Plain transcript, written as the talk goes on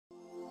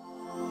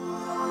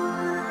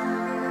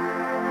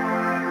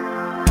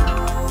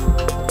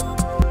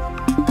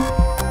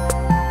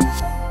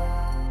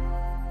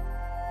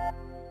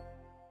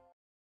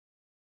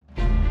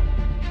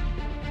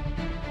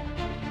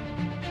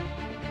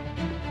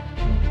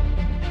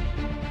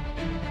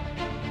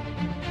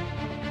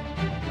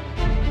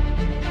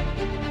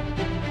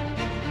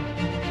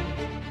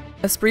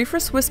ESPRIT for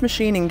Swiss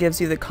machining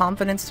gives you the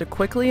confidence to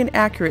quickly and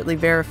accurately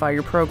verify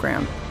your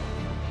program.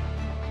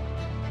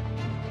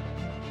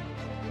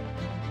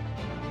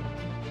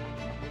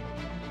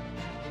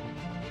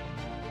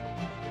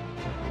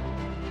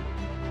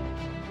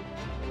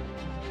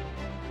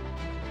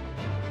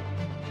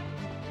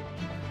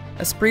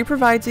 ESPRIT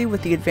provides you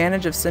with the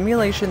advantage of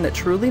simulation that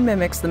truly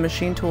mimics the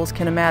machine tool's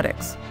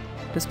kinematics,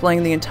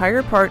 displaying the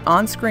entire part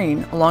on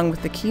screen along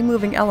with the key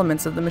moving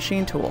elements of the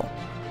machine tool,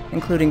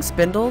 including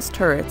spindles,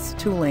 turrets,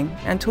 tooling,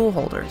 and tool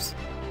holders.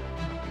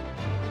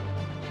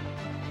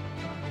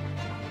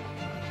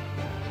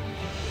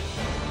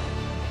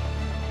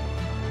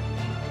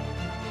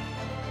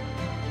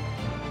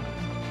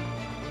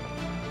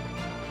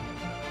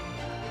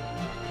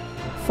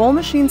 Full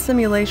machine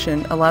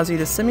simulation allows you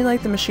to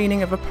simulate the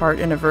machining of a part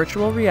in a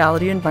virtual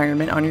reality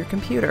environment on your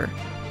computer,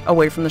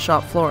 away from the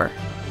shop floor.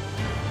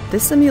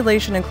 This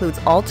simulation includes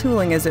all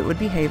tooling as it would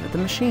behave at the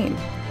machine.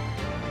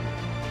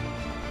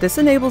 This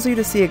enables you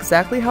to see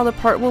exactly how the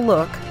part will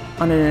look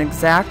on an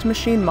exact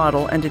machine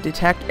model and to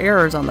detect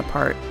errors on the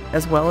part,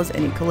 as well as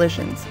any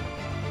collisions.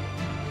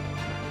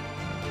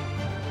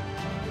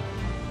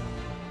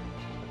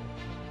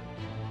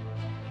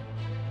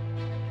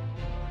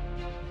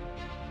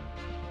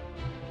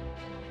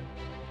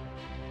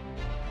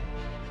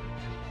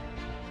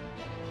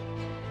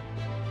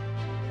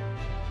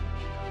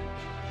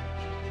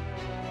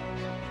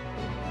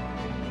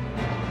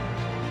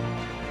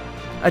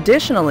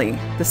 Additionally,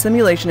 the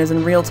simulation is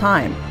in real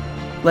time,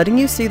 letting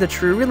you see the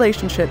true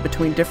relationship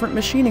between different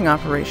machining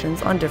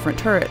operations on different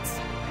turrets.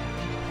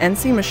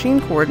 NC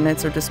machine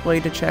coordinates are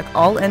displayed to check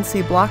all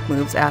NC block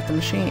moves at the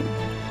machine.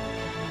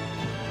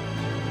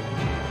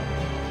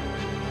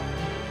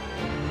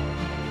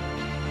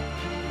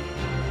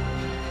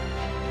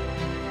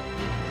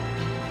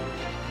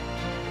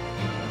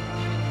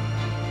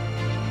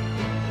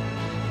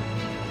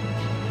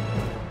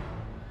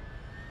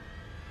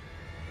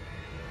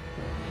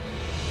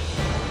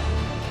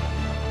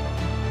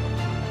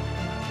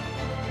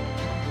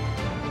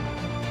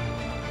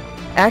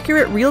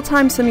 Accurate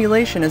real-time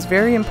simulation is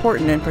very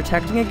important in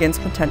protecting against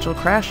potential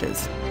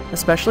crashes,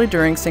 especially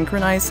during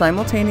synchronized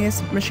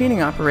simultaneous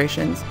machining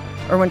operations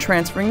or when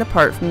transferring the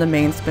part from the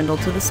main spindle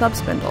to the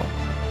sub-spindle.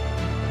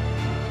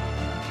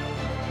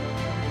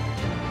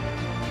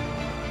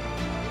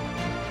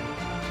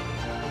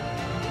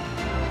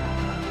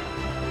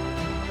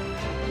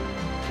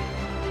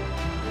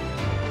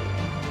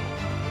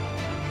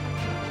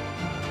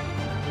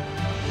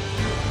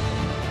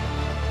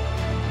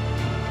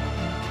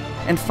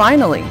 And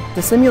finally,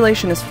 the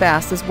simulation is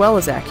fast as well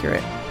as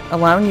accurate,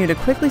 allowing you to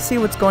quickly see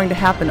what's going to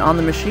happen on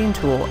the machine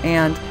tool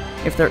and,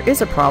 if there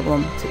is a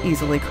problem, to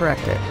easily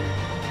correct it.